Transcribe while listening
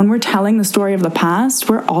When we're telling the story of the past,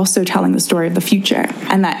 we're also telling the story of the future.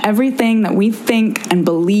 And that everything that we think and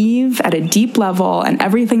believe at a deep level and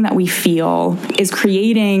everything that we feel is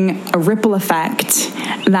creating a ripple effect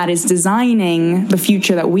that is designing the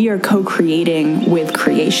future that we are co-creating with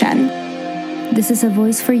creation. This is a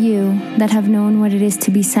voice for you that have known what it is to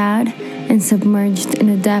be sad and submerged in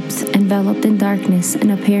a depth enveloped in darkness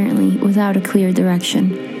and apparently without a clear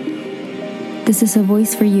direction. This is a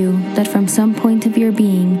voice for you that from some point of your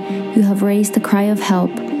being, you have raised a cry of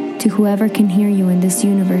help to whoever can hear you in this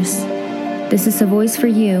universe. This is a voice for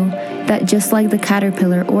you that just like the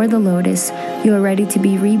caterpillar or the lotus, you are ready to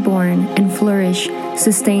be reborn and flourish,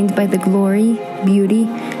 sustained by the glory, beauty,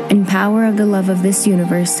 and power of the love of this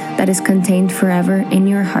universe that is contained forever in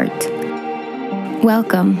your heart.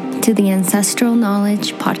 Welcome to the Ancestral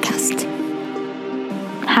Knowledge Podcast.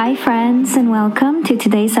 Hi friends, and welcome to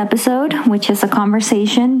today's episode, which is a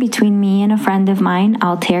conversation between me and a friend of mine,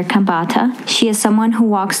 Altair Kambata. She is someone who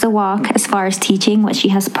walks the walk as far as teaching what she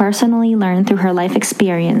has personally learned through her life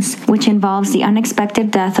experience, which involves the unexpected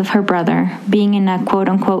death of her brother, being in a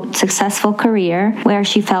quote-unquote successful career where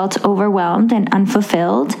she felt overwhelmed and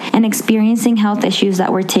unfulfilled, and experiencing health issues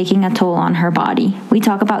that were taking a toll on her body. We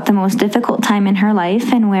talk about the most difficult time in her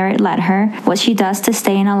life and where it led her, what she does to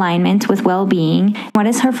stay in alignment with well-being, what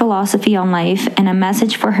is her philosophy on life, and a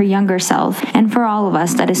message for her younger self and for all of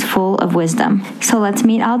us that is full of wisdom. So let's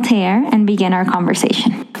meet Altair and begin our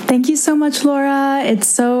conversation. Thank you so much, Laura. It's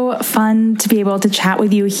so fun to be able to chat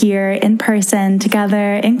with you here in person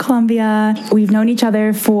together in Colombia. We've known each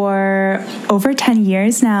other for over 10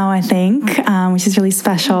 years now, I think, which is really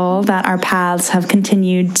special that our paths have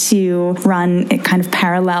continued to run kind of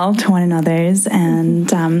parallel to one another's. And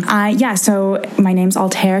so my name's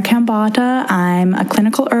Altair Kambata. I'm a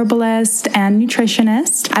clinical herbalist and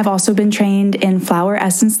nutritionist. I've also been trained in flower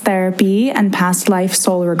essence therapy and past life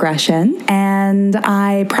soul regression. And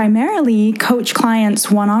I primarily coach clients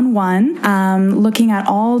one-on-one, looking at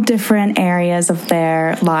all different areas of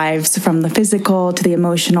their lives, from the physical to the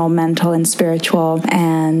emotional, mental, and spiritual.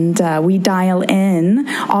 And we dial in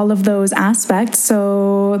all of those aspects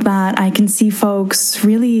so that I can see folks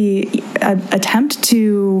really attempt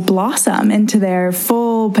to blossom into their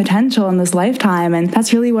full potential in this lifetime. And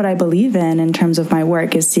that's really what I believe in terms of my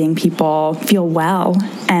work, is seeing people feel well.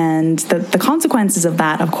 And the consequences of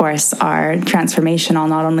that, of course, are transformational,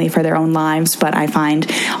 not only for their own lives, but I find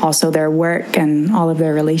also their work and all of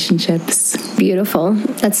their relationships. Beautiful.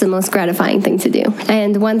 That's the most gratifying thing to do.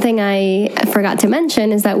 And one thing I forgot to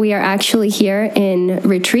mention is that we are actually here in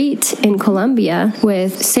retreat in Colombia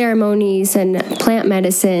with ceremonies and plant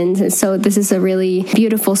medicines. And so this is a really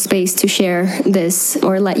beautiful space to share this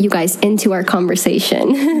or let you guys into our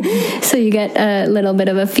conversation. So you get a little bit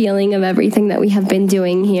of a feeling of everything that we have been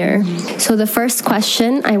doing here. So the first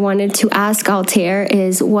question I wanted to ask Altair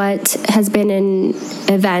is, what has been an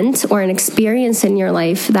event or an experience in your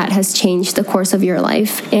life that has changed the course of your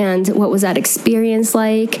life? And what was that experience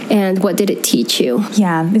like? And what did it teach you?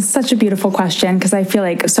 Yeah, it's such a beautiful question, because I feel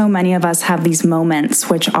like so many of us have these moments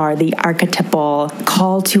which are the archetypal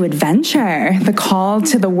call to adventure, the call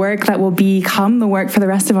to the work that will become the work for the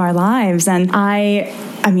rest of our lives. And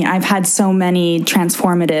I've had so many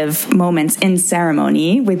transformative moments in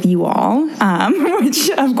ceremony with you all, which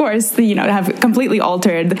of course, have completely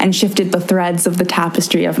altered and shifted the threads of the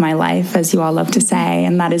tapestry of my life, as you all love to say,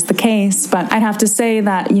 and that is the case. But I'd have to say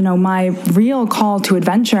that, my real call to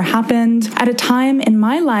adventure happened at a time in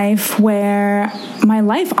my life where my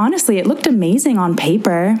life, honestly, it looked amazing on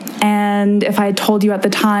paper. And if I had told you at the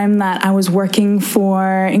time that I was working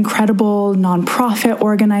for incredible nonprofit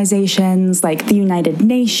organizations like the United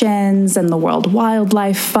Nations and the World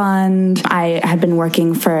Wildlife Fund, I had been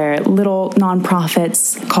working for little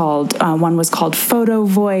nonprofits one was called Photo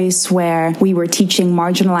Voice, where we were teaching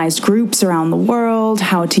marginalized groups around the world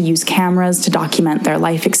how to use cameras to document their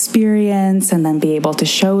life experience and then be able to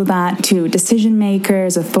show that to decision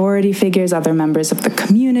makers, authority figures, other members of the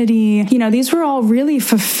community. These were all really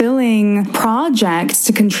fulfilling projects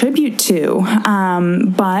to contribute to.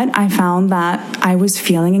 But I found that I was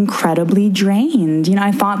feeling incredibly drained.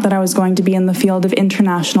 I thought that I was going to be in the field of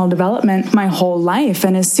international development my whole life.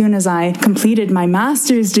 And as soon as I completed my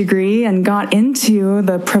master's degree and got into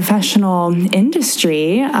the professional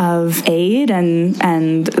industry of aid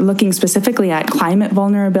and looking specifically at climate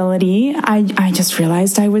vulnerability, I just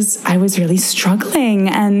realized I was really struggling.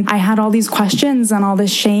 And I had all these questions and all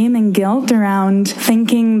this shame and guilt around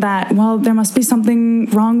thinking that, well, there must be something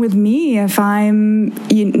wrong with me if I'm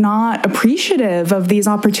not appreciative of these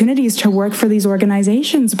opportunities to work for these organizations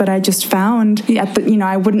organizations, but I just found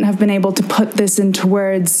I wouldn't have been able to put this into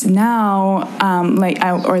words now, like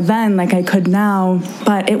I could now,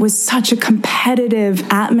 but it was such a competitive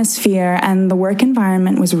atmosphere, and the work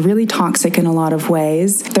environment was really toxic in a lot of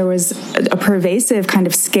ways. There was a pervasive kind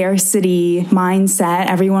of scarcity mindset.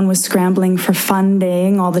 Everyone was scrambling for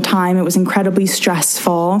funding all the time. It was incredibly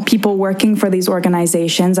stressful. People working for these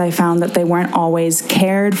organizations, I found that they weren't always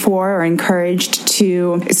cared for or encouraged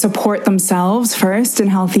to support themselves first in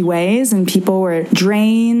healthy ways, and people were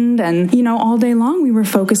drained, and all day long we were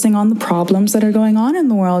focusing on the problems that are going on in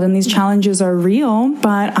the world, and these challenges are real,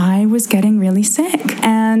 but I was getting really sick.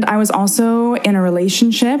 And I was also in a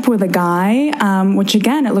relationship with a guy, which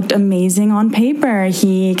again, it looked amazing on paper.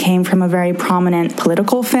 He came from a very prominent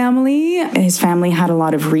political family. His family had a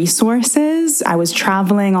lot of resources. I was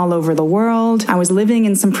traveling all over the world. I was living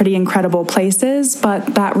in some pretty incredible places,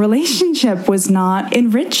 but that relationship was not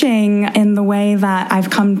enriching in the way that I've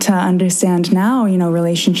come to understand now.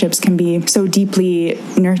 Relationships can be so deeply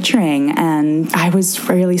nurturing, and I was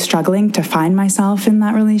really struggling to find myself in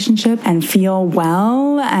that relationship and feel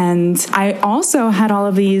well. And I also had all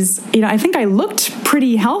of these, I think I looked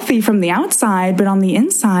pretty healthy from the outside, but on the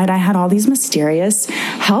inside, I had all these mysterious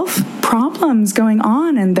health problems going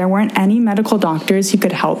on, and there weren't any medical doctors who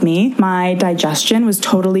could help me. My digestion was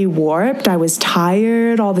totally warped. I was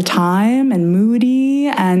tired all the time and moody,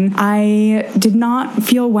 and I did not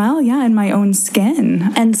feel well, in my own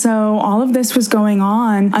skin. And so all of this was going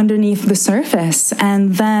on underneath the surface.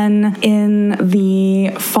 And then in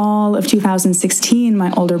the fall of 2016,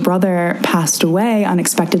 my older brother passed away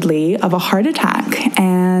unexpectedly of a heart attack.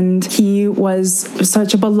 And he was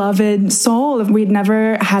such a beloved soul. We'd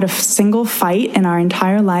never had a single fight in our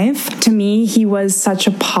entire life. To me, he was such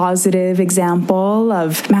a positive example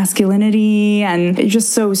of masculinity and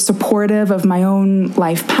just so supportive of my own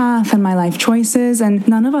life path and my life choices. And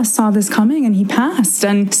none of us saw this coming, and he passed.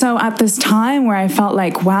 And so at this time where I felt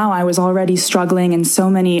like, wow, I was already struggling in so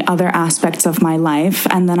many other aspects of my life,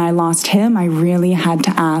 and then I lost him, I really had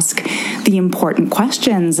to ask the important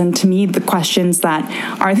questions. And to me, the questions that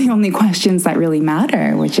are the only questions that really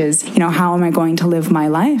matter, which is, how am I going to live my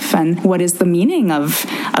life? And what is the meaning of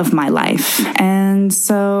my life? And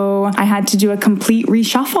so I had to do a complete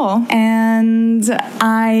reshuffle, and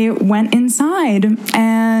I went inside.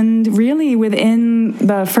 And really within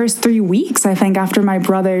the first 3 weeks, I think, after my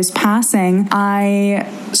brother's passing, I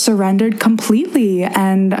surrendered completely.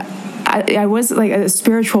 And I was like a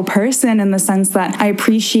spiritual person in the sense that I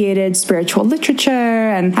appreciated spiritual literature,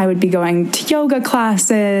 and I would be going to yoga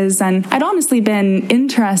classes, and I'd honestly been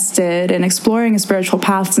interested in exploring a spiritual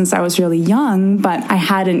path since I was really young, but I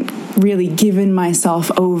hadn't really given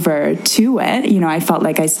myself over to it. I felt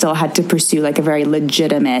like I still had to pursue like a very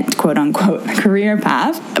legitimate, quote unquote, career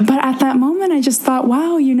path. But at that moment, I just thought,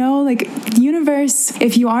 wow, like universe,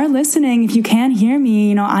 if you are listening, if you can hear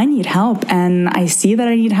me, I need help, and I see that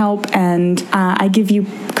I need help. And I give you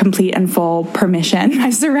complete and full permission. I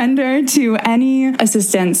surrender to any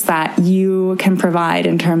assistance that you can provide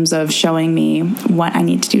in terms of showing me what I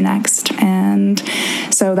need to do next. And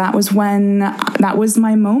so that was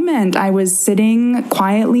my moment. I was sitting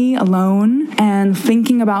quietly alone and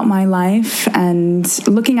thinking about my life and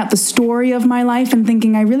looking at the story of my life and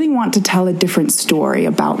thinking, I really want to tell a different story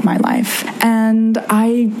about my life. And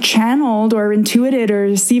I channeled or intuited or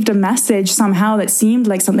received a message somehow that seemed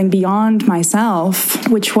like something beyond myself,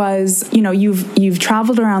 which was, you've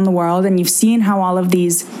traveled around the world and you've seen how all of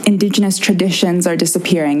these indigenous traditions are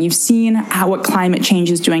disappearing. You've seen what climate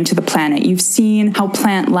change is doing to the planet. You've seen how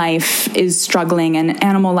plant life is struggling and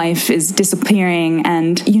animal life is disappearing.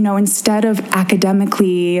 And, instead of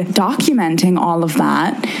academically documenting all of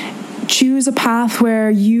that, choose a path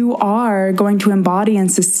where you are going to embody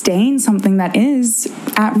and sustain something that is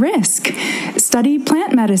at risk. Study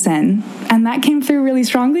plant medicine. And that came through really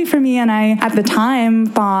strongly for me. And I, at the time,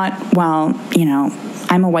 thought, well,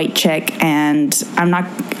 I'm a white chick and I'm not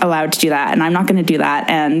allowed to do that, and I'm not going to do that.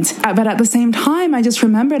 But at the same time, I just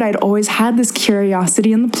remembered I'd always had this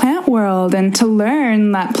curiosity in the plant world, and to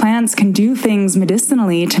learn that plants can do things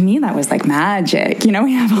medicinally, to me, that was like magic.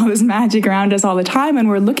 We have all this magic around us all the time, and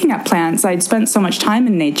we're looking at plants. I'd spent so much time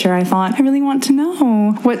in nature. I thought, I really want to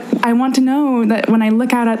know. I want to know that when I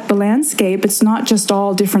look out at the landscape, it's not just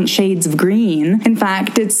all different shades of green. In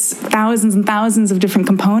fact, it's thousands and thousands of different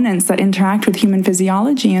components that interact with human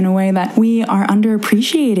physiology in a way that we are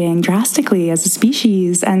underappreciating drastically as a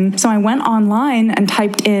species. And so I went online and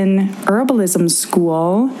typed in herbalism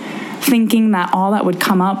school, thinking that all that would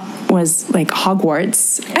come up was like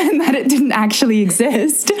Hogwarts and that it didn't actually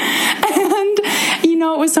exist. You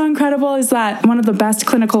know, what was so incredible is that one of the best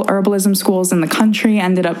clinical herbalism schools in the country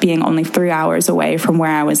ended up being only 3 hours away from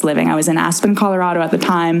where I was living. I was in Aspen, Colorado at the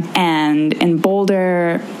time, and in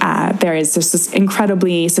Boulder, there is just this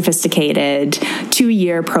incredibly sophisticated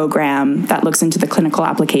 2-year program that looks into the clinical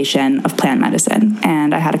application of plant medicine.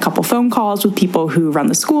 And I had a couple phone calls with people who run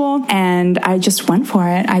the school, and I just went for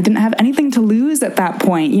it. I didn't have anything to lose at that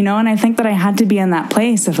point, you know, and I think that I had to be in that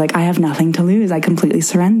place of like, I have nothing to lose. I completely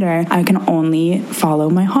surrender. I can only follow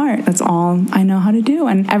my heart. That's all I know how to do.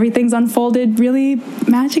 And everything's unfolded really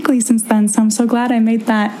magically since then. So I'm so glad I made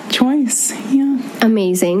that choice. Yeah.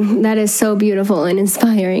 Amazing. That is so beautiful and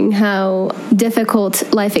inspiring how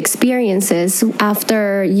difficult life experiences,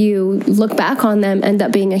 after you look back on them, end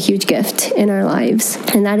up being a huge gift in our lives.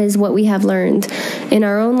 And that is what we have learned in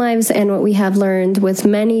our own lives, and what we have learned with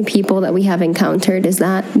many people that we have encountered, is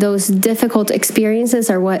that those difficult experiences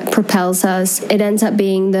are what propels us. It ends up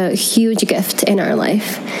being the huge gift in our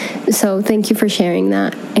life. So thank you for sharing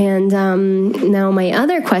that. And now my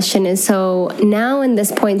other question is, so now in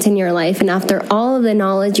this point in your life, and after all of the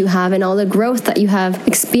knowledge you have and all the growth that you have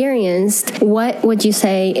experienced, what would you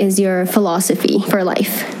say is your philosophy for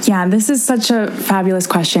life? Yeah, this is such a fabulous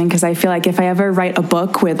question, because I feel like if I ever write a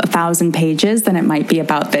book with 1,000 pages, then it might be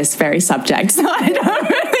about this very subject. So I don't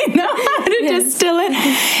really know how to distill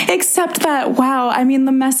it, except that, wow, I mean,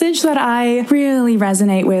 the message that I really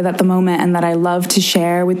resonate with at the moment and that I love to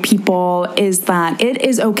share with people is that it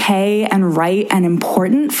is okay and right and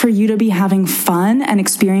important for you to be having fun and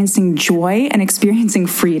experiencing joy and experiencing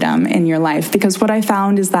freedom in your life. Because what I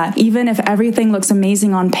found is that even if everything looks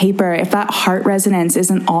amazing on paper, if that heart resonance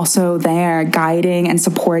isn't also there guiding and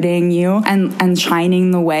supporting you and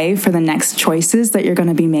shining the way for the next choices that you're going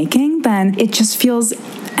to be making, then it just feels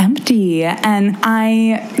empty. And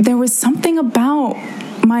there was something about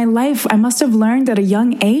my life, I must have learned at a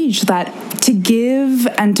young age that to give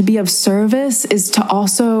and to be of service is to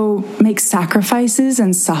also make sacrifices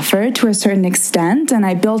and suffer to a certain extent. And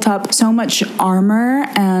I built up so much armor,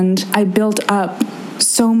 and I built up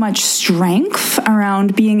so much strength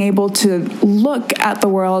around being able to look at the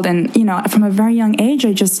world. And, you know, from a very young age,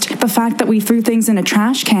 the fact that we threw things in a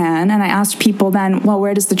trash can, and I asked people then, well,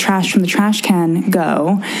 where does the trash from the trash can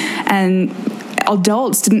go? And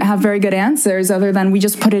adults didn't have very good answers other than we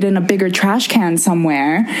just put it in a bigger trash can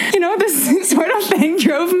somewhere. You know, this sort of thing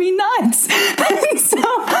drove me nuts. So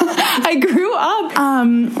I grew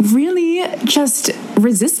up really just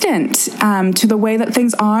resistant to the way that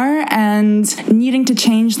things are and needing to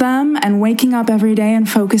change them, and waking up every day and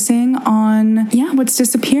focusing on, what's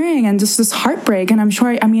disappearing and just this heartbreak. And I'm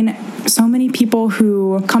sure, so many people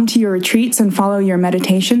who come to your retreats and follow your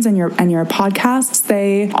meditations and your podcasts,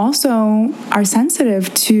 they also are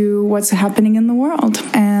sensitive to what's happening in the world.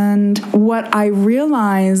 And what I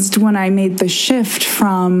realized when I made the shift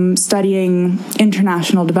from studying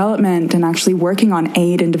international development and actually working on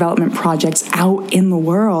aid and development projects out in the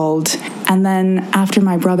world, and then after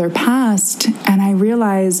my brother passed, and I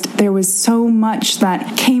realized there was so much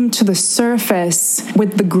that came to the surface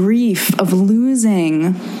with the grief of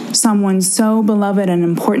losing someone so beloved and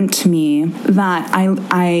important to me, that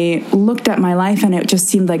I looked at my life and it just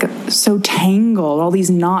seemed like so tangled, all these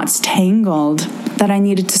knots tangled, that I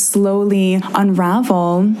needed to slowly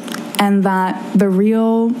unravel. And that the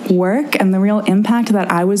real work and the real impact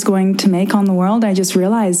that I was going to make on the world, I just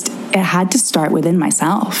realized it had to start within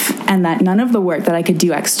myself. And that none of the work that I could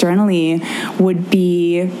do externally would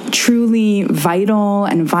be truly vital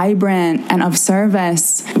and vibrant and of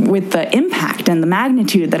service with the impact and the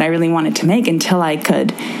magnitude that I really wanted to make, until I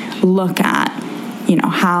could look at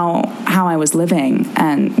how I was living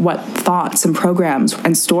and what thoughts and programs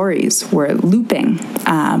and stories were looping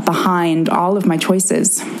behind all of my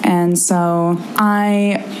choices. And so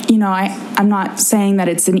I'm not saying that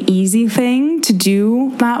it's an easy thing to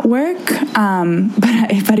do that work,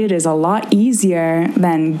 but it is a lot easier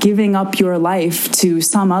than giving up your life to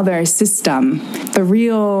some other system. The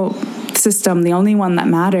real system, the only one that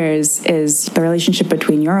matters, is the relationship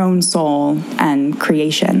between your own soul and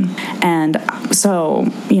creation. And so,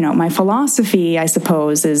 my philosophy, I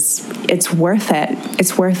suppose, is it's worth it.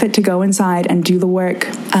 It's worth it to go inside and do the work,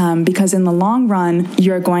 because in the long run,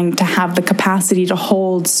 you're going to have the capacity to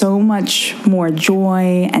hold so much more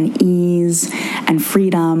joy and ease and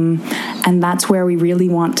freedom. And that's where we really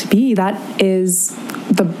want to be. That is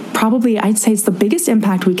I'd say it's the biggest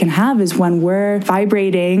impact we can have, is when we're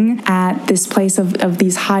vibrating at this place of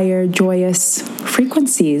these higher joyous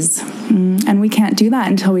frequencies. And we can't do that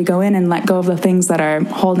until we go in and let go of the things that are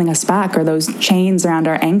holding us back, or those chains around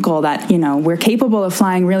our ankle that, we're capable of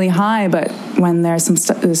flying really high, but when there's some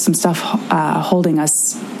stuff holding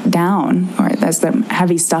us down, or that's the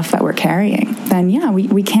heavy stuff that we're carrying, then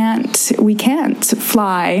we can't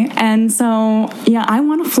fly. And so I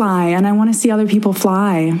want to fly, and I want to see other people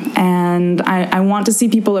fly, and I want to see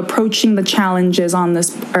people approaching the challenges on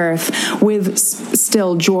this earth with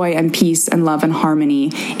still joy and peace and love and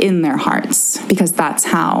harmony in their hearts, because that's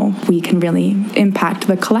how we can really impact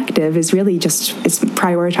the collective. Is really just it's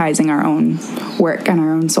prioritizing our own work and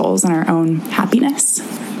our own souls and our own happiness.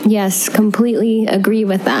 Yes, completely agree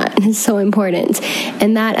with that. It's so important.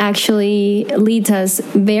 And that actually leads us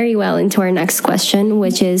very well into our next question,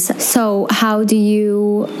 which is, so how do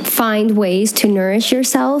you find ways to nourish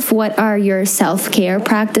yourself? What are your self-care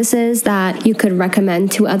practices that you could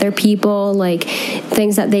recommend to other people, like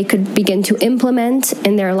things that they could begin to implement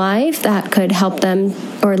in their life that could help them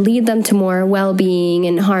or lead them to more well-being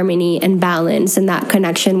and harmony and balance and that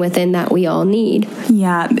connection within that we all need?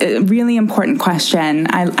 Yeah, really important question.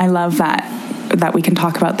 I love that we can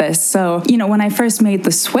talk about this. So, when I first made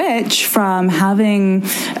the switch from having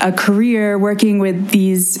a career working with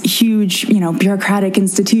these huge, bureaucratic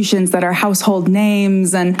institutions that are household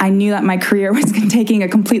names, and I knew that my career was taking a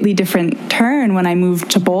completely different turn when I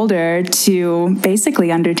moved to Boulder to basically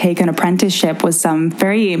undertake an apprenticeship with some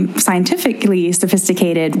very scientifically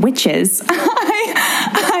sophisticated witches.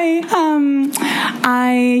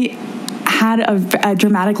 I had a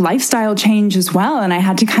dramatic lifestyle change as well, and I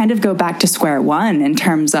had to kind of go back to square one in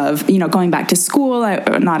terms of going back to school.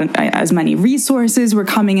 Not as many resources were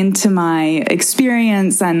coming into my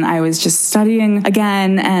experience, and I was just studying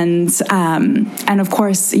again, and of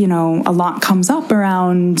course a lot comes up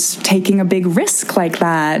around taking a big risk like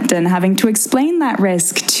that and having to explain that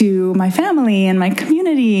risk to my family and my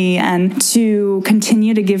community, and to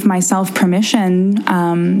continue to give myself permission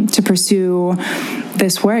to pursue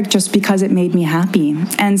this work just because it made me happy.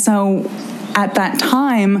 And so at that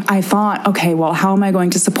time, I thought, okay, well, how am I going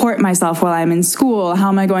to support myself while I'm in school? How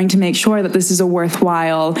am I going to make sure that this is a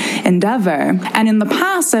worthwhile endeavor? And in the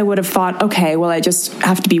past, I would have thought, okay, well, I just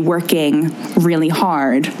have to be working really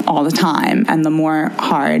hard all the time. And the more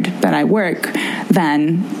hard that I work,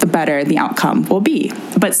 then the better the outcome will be.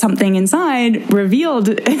 But something inside revealed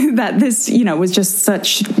that this, was just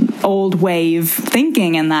such old wave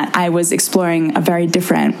thinking, and that I was exploring a very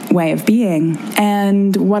different way of being.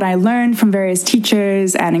 And what I learned from various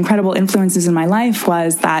teachers and incredible influences in my life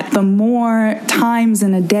was that the more times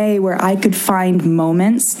in a day where I could find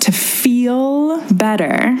moments to feel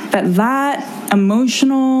better, that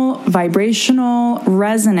emotional, vibrational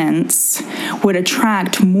resonance would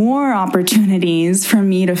attract more opportunities for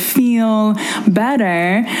me to feel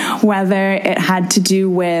better, whether it had to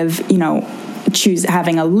do with,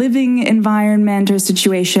 having a living environment or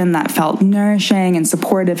situation that felt nourishing and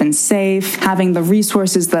supportive and safe, having the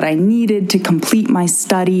resources that I needed to complete my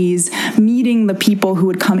studies, meeting the people who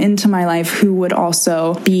would come into my life who would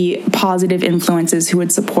also be positive influences, who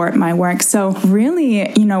would support my work. So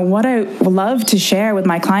really, what I love to share with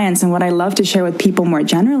my clients and what I love to share with people more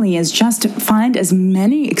generally is just find as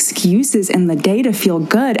many excuses in the day to feel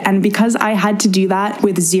good. And because I had to do that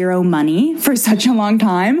with zero money for such a long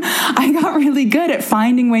time, I got really good at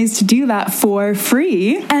finding ways to do that for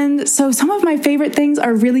free. And so some of my favorite things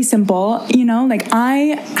are really simple.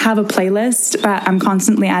 I have a playlist that I'm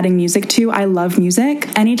constantly adding music to. I love music.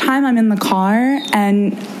 Anytime I'm in the car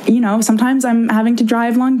and, sometimes I'm having to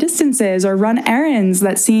drive long distances or run errands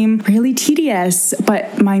that seem really tedious,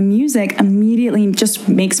 but my music immediately just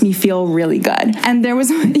makes me feel really good. And there was,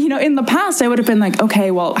 in the past, I would have been like, okay,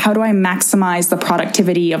 well, how do I maximize the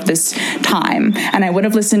productivity of this time? And I would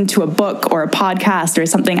have listened to a book or a podcast or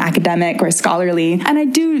something academic or scholarly. And I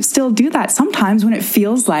do still do that sometimes when it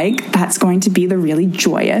feels like that's going to be the really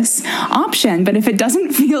joyous option. But if it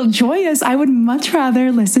doesn't feel joyous, I would much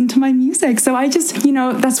rather listen to my music. So I just,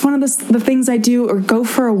 that's one of the things I do, or go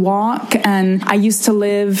for a walk. And I used to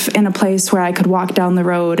live in a place where I could walk down the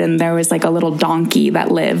road and there was like a little donkey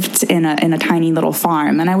that lived in a tiny little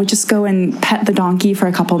farm. And I would just go and pet the donkey for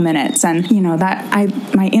a couple minutes. And,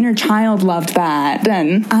 my inner child loved that.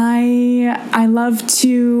 And I love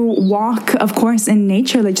to walk, of course, in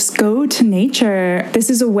nature, like just go to nature. This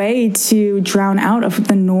is a way to drown out of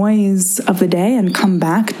the noise of the day and come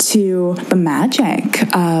back to the magic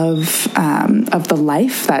of the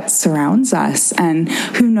life that surrounds us. And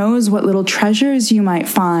who knows what little treasures you might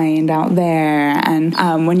find out there. And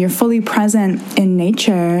when you're fully present in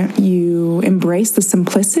nature, you embrace the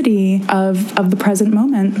simplicity of the present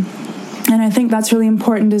moment. And I think that's really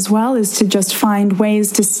important as well, is to just find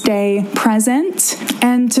ways to stay present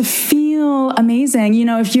and to feel feel amazing. You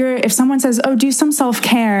know, if someone says, oh, do some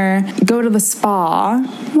self-care, go to the spa.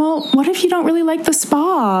 Well, what if you don't really like the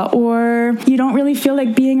spa, or you don't really feel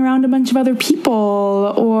like being around a bunch of other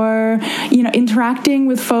people, or, you know, interacting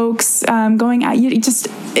with folks, going out,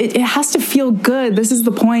 it has to feel good. This is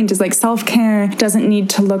the point, is like self-care doesn't need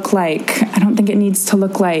to look like, I don't think it needs to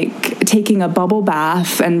look like taking a bubble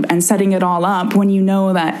bath and setting it all up when you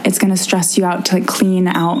know that it's going to stress you out to like clean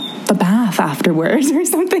out the bath afterwards or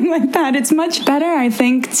something like that. It's much better, I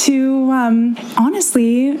think, to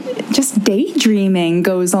honestly, just daydreaming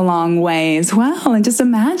goes a long way as well, and just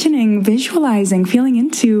imagining, visualizing, feeling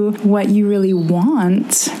into what you really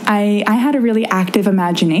want. I had a really active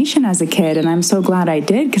imagination as a kid, and I'm so glad I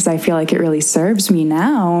did, because I feel like it really serves me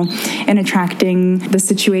now in attracting the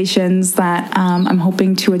situations that I'm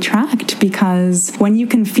hoping to attract. Because when you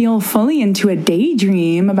can feel fully into a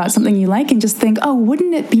daydream about something you like and just think, oh,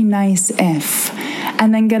 wouldn't it be nice if,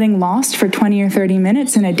 and then getting lost for 20 or 30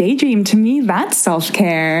 minutes in a daydream, to me, that's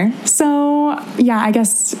self-care. So yeah, I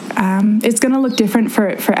guess it's going to look different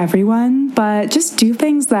for everyone, but just do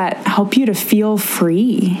things that help you to feel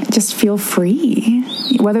free. Just feel free.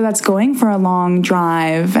 Whether that's going for a long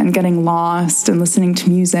drive and getting lost and listening to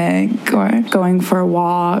music, or going for a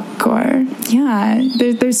walk, or yeah,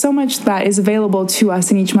 there's so much that is available to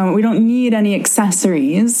us in each moment. We don't need any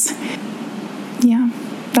accessories. Yeah,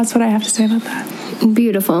 that's what I have to say about that.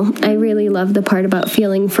 Beautiful. I really love the part about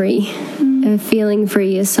feeling free. Feeling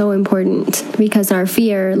free is so important, because our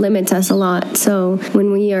fear limits us a lot. So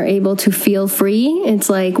when we are able to feel free, it's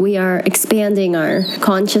like we are expanding our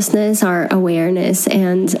consciousness, our awareness,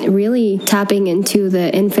 and really tapping into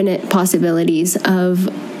the infinite possibilities of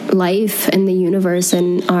life and the universe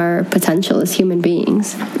and our potential as human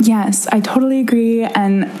beings. Yes, I totally agree.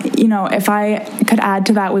 And, you know, if I could add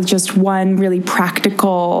to that with just one really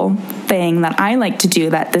practical thing that I like to do,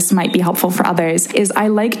 that this might be helpful for others, is I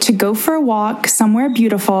like to go for a walk somewhere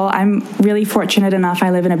beautiful. I'm really fortunate enough. I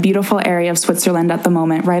live in a beautiful area of Switzerland at the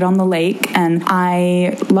moment, right on the lake. And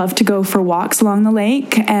I love to go for walks along the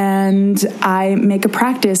lake. And I make a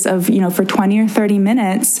practice of, you know, for 20 or 30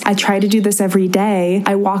 minutes, I try to do this every day.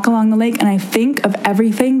 I walk along the lake and I think of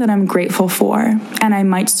everything that I'm grateful for. And I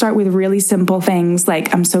might start with really simple things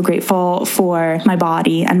like, I'm so grateful for my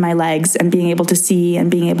body and my legs and being able to see and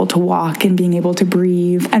being able to walk and being able to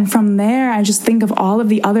breathe. And from there, I just think of all of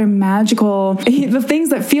the other magical, the things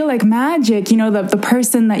that feel like magic, you know, the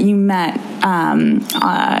person that you met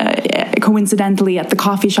coincidentally at the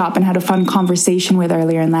coffee shop and had a fun conversation with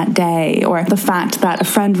earlier in that day, or the fact that a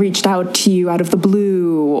friend reached out to you out of the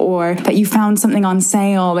blue, or that you found something on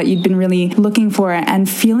sale that you'd been really looking for, and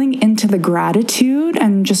feeling into the gratitude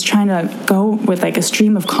and just trying to go with like a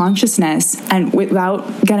stream of consciousness, and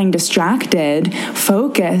without getting distracted,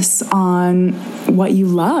 focus on what you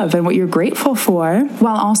love and what you're grateful for,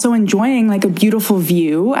 while also enjoying like a beautiful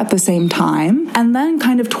view at the same time. And then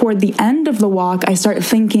kind of toward the end of the walk, I start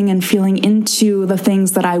thinking and feeling into the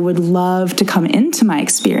things that I would love to come into my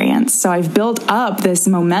experience. So I've built up this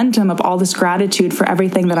momentum of all this gratitude for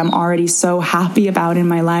everything that I'm already so happy about in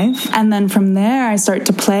my life. And then from there, I start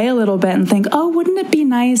to play a little bit and think, oh, wouldn't it be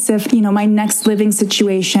nice if, you know, my next living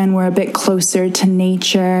situation were a bit closer to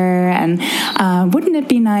nature? And wouldn't it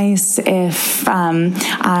be nice if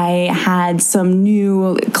I had some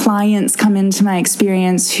new clients come into my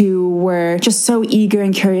experience who were just so eager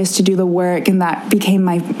and curious to do the work, and that became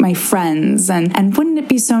my friends? And wouldn't it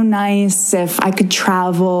be so nice if I could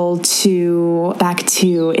travel back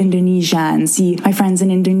to Indonesia and see my friends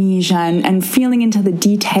in Indonesia, and feeling into the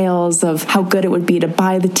details of how good it would be to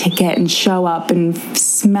buy the ticket and show up and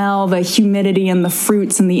smell the humidity and the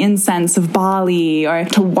fruits and the incense of Bali, or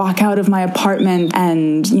to walk out of my apartment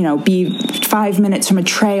and, you know, be 5 minutes from a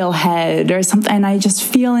trailhead or something. And I just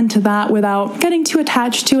feel into that without getting too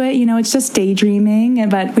attached to it. You know, it's just daydreaming,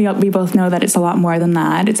 but we both know that it's a lot more than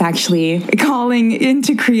that. It's actually calling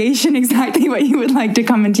into creation exactly what you would like to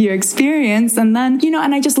come into your experience. And then, you know,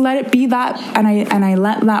 and I just let it be that, and I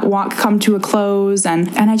let that walk come to a close, and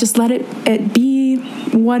I just let it be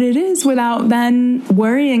what it is, without then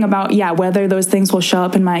worrying about, whether those things will show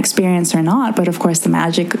up in my experience or not. But of course, the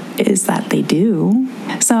magic is that they do.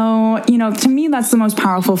 So, you know, to me, that's the most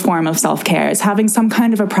powerful form of self-care, is having some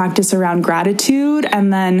kind of a practice around gratitude,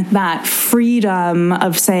 and then that freedom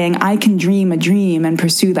of saying, I can dream a dream and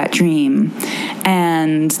pursue that dream.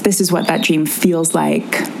 And this is what that dream feels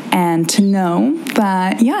like. And to know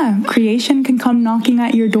that, creation can come knocking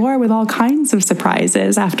at your door with all kinds of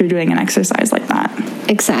surprises after doing an exercise like that.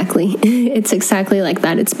 Exactly. It's exactly like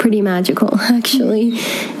that. It's pretty magical, actually.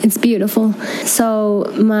 It's beautiful.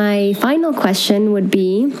 So my final question would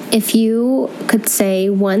be, if you could say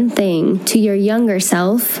one thing to your younger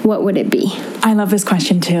self, what would it be? I love this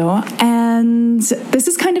question too. And this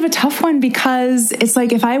is kind of a tough one because it's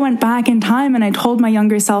like if I went back in time and I told my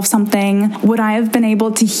younger self something, would I have been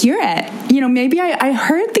able to hear it? You know, maybe I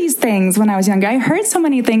heard these things when I was younger. I heard so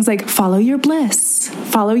many things like follow your bliss,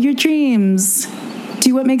 follow your dreams,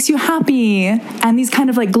 do what makes you happy. And these kind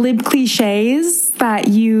of like glib cliches that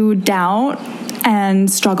you doubt and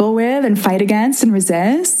struggle with and fight against and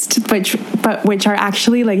resist, but which are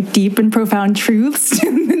actually like deep and profound truths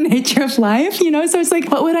in the nature of life, you know? So it's like,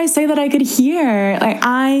 what would I say that I could hear? Like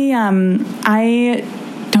I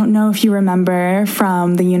don't know if you remember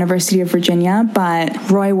from the University of Virginia, but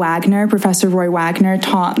Professor Roy Wagner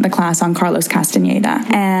taught the class on Carlos Castaneda.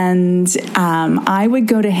 And I would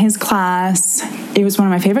go to his class. It was one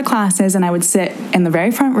of my favorite classes, and I would sit in the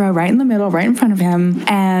very front row, right in the middle, right in front of him,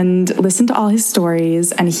 and listen to all his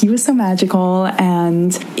stories. And he was so magical.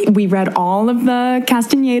 And we read all of the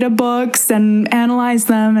Castaneda books and analyzed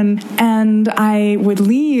them. And I would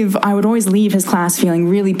always leave his class feeling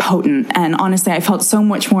really potent. And honestly, I felt so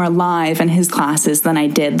much more alive in his classes than I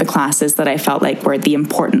did the classes that I felt like were the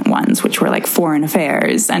important ones, which were like foreign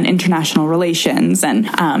affairs and international relations. And,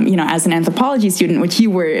 you know, as an anthropology student, which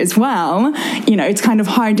you were as well, you know, it's kind of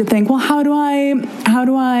hard to think, well, how do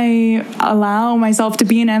I allow myself to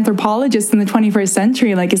be an anthropologist in the 21st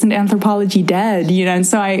century? Like, isn't anthropology dead? You know, and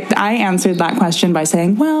so I answered that question by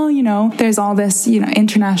saying, well, you know, there's all this, you know,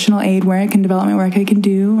 international aid work and development work I can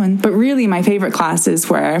do. But really my favorite classes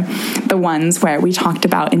were the ones where we talked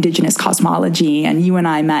about indigenous cosmology, and you and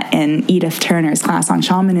I met in Edith Turner's class on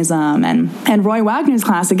shamanism, and Roy Wagner's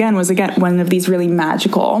class was one of these really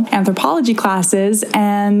magical anthropology classes.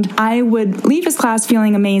 And I would leave his class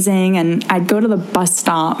feeling amazing, and I'd go to the bus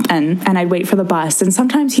stop and I'd wait for the bus, and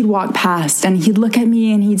sometimes he'd walk past and he'd look at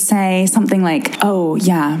me and he'd say something like, oh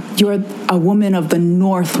yeah, you're a woman of the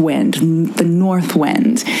north wind. And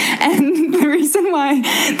the reason why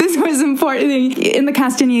this was important in the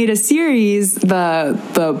Castaneda series, the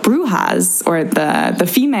brujas, or the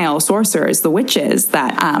female sorcerers, the witches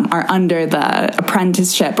that are under the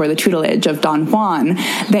apprenticeship or the tutelage of Don Juan,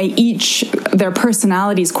 their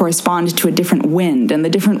personalities correspond to a different wind, and the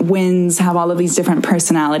different winds have all of these different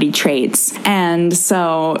personality traits. And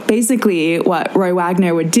so basically what Roy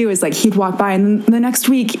Wagner would do is like he'd walk by, and the next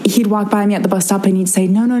week he'd walk by me at the bus stop and he'd say,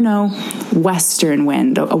 no, western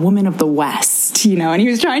wind, a woman of the west, you know, and he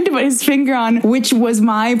was trying to put his finger on which was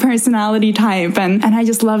my personality type. And I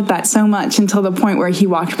just loved that so much until the point where he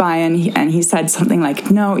walked by and he said something like,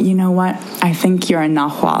 no, you know what? I think you're a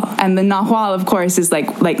Nahual. And the Nahual, of course, is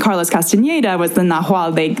like Carlos Castaneda was the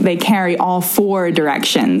Nahual. They carry all four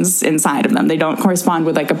directions inside of them. They don't correspond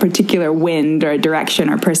with like a particular wind or a direction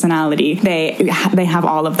or personality. They have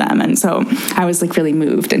all of them. And so I was like really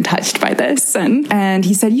moved and touched by this. And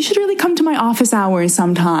he said, you should really come to my office hours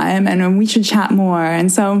sometime and we should chat more.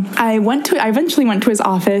 And so I eventually went to his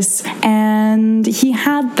office, and he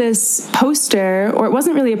had this poster, or it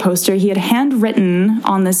wasn't really a poster. He had handwritten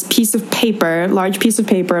on this large piece of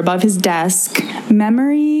paper above his desk,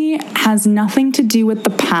 memory has nothing to do with the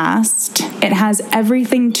past. It has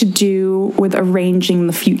everything to do with arranging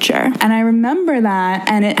the future. And I remember that,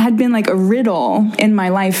 and it had been like a riddle in my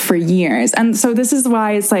life for years. And so this is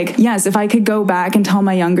why it's like, yes, if I could go back and tell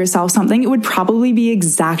my younger self something, it would probably be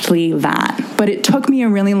exactly that. But it took me a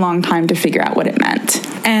really long time to figure out what it meant.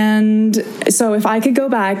 And so if I could go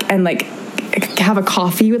back and like have a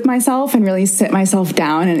coffee with myself and really sit myself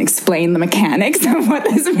down and explain the mechanics of what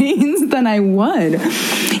this means, then I would.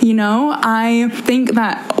 You know, I think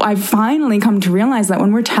that I've finally come to realize that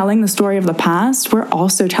when we're telling the story of the past, we're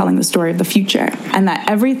also telling the story of the future. And that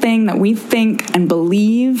everything that we think and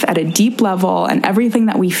believe at a deep level and everything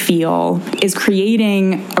that we feel is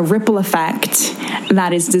creating a ripple effect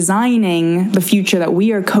that is designing the future that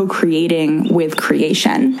we are co-creating with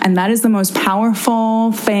creation. And that is the most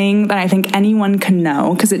powerful thing that I think anyone can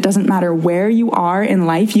know, because it doesn't matter where you are in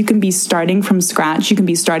life. You can be starting from scratch. You can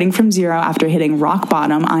be starting from zero after hitting rock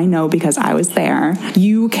bottom. I know because I was there.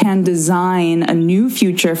 You can design a new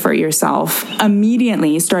future for yourself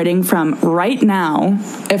immediately, starting from right now.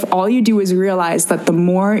 If all you do is realize that the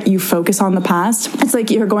more you focus on the past, it's like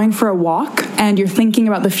you're going for a walk and you're thinking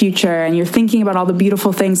about the future and you're thinking about all the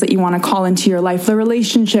beautiful things that you want to call into your life, the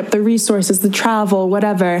relationship, the resources, the travel,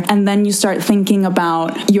 whatever. And then you start thinking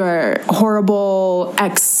about your horrible horrible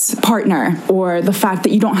ex-partner, or the fact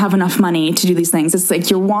that you don't have enough money to do these things. It's like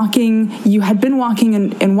you had been walking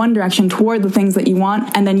in one direction toward the things that you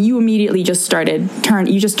want, and then you immediately just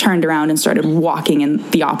turned around and started walking in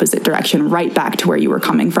the opposite direction, right back to where you were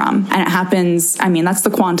coming from. And it happens, that's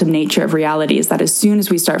the quantum nature of reality, is that as soon as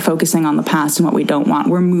we start focusing on the past and what we don't want,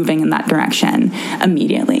 we're moving in that direction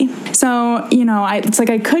immediately. So, it's like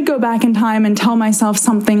I could go back in time and tell myself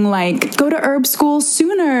something like, go to herb school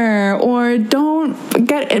sooner, or don't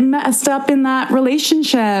get messed up in that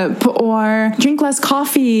relationship, or drink less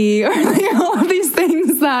coffee, or all of these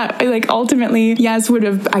things that ultimately, yes, would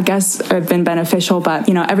have, I guess, been beneficial, but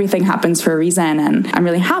everything happens for a reason. And I'm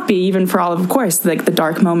really happy, even for all of course, the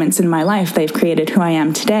dark moments in my life, they've created who I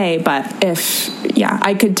am today. But if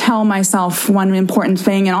I could tell myself one important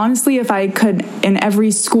thing, and honestly, if I could, in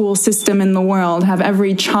every school system in the world, have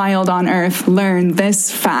every child on earth learn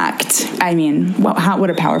this fact, what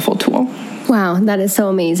a powerful tool. Wow, that is so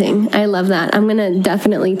amazing. I love that. I'm going to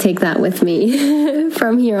definitely take that with me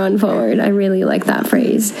from here on forward. I really like that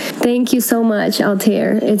phrase. Thank you so much,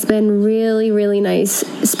 Altair. It's been really, really nice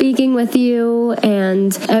speaking with you,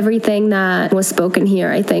 and everything that was spoken here,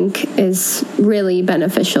 I think, is really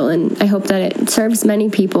beneficial, and I hope that it serves many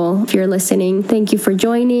people. If you're listening, thank you for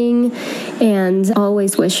joining, and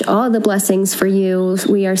always wish all the blessings for you.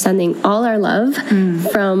 We are sending all our love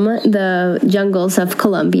from the jungles of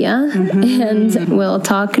Colombia. And we'll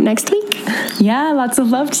talk next week. Yeah, lots of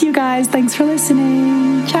love to you guys. Thanks for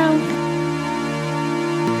listening. Ciao.